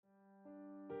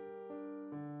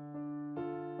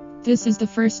This is the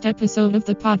first episode of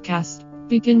the podcast.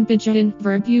 Begin begin,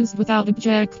 verb used without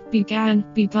object, began,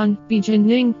 begun,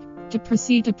 beginning. To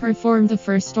proceed to perform the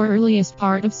first or earliest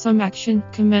part of some action,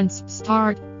 commence,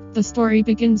 start. The story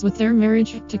begins with their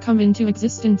marriage, to come into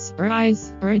existence,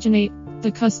 arise, originate.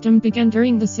 The custom began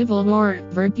during the Civil War,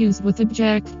 verb used with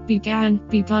object, began,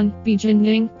 begun,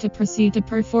 beginning. To proceed to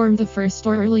perform the first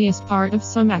or earliest part of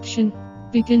some action.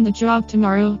 Begin the job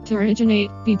tomorrow, to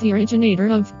originate, be the originator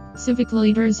of. Civic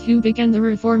leaders who began the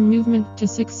reform movement, to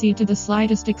succeed to the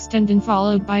slightest extent and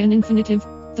followed by an infinitive.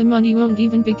 The money won't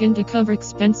even begin to cover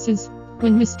expenses.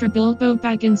 When Mr. Bilbo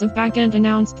Baggins of Bag End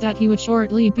announced that he would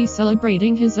shortly be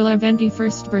celebrating his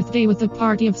 11st birthday with a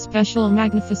party of special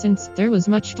magnificence, there was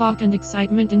much talk and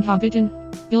excitement in Hobbiton.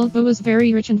 Bilbo was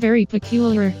very rich and very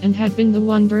peculiar, and had been the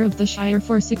wonder of the Shire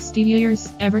for 60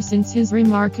 years, ever since his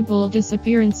remarkable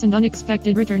disappearance and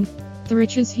unexpected return. The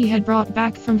riches he had brought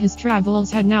back from his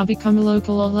travels had now become a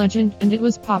local legend, and it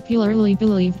was popularly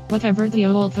believed, whatever the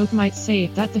old folk might say,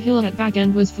 that the hill at Bag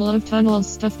End was full of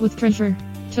tunnels stuffed with treasure.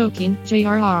 Tolkien,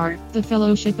 J.R.R., The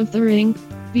Fellowship of the Ring.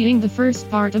 Being the first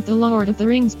part of The Lord of the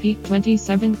Rings p.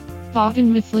 27. Bought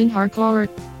in Mifflin Harcourt,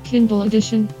 Kindle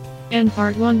edition. And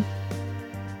Part 1.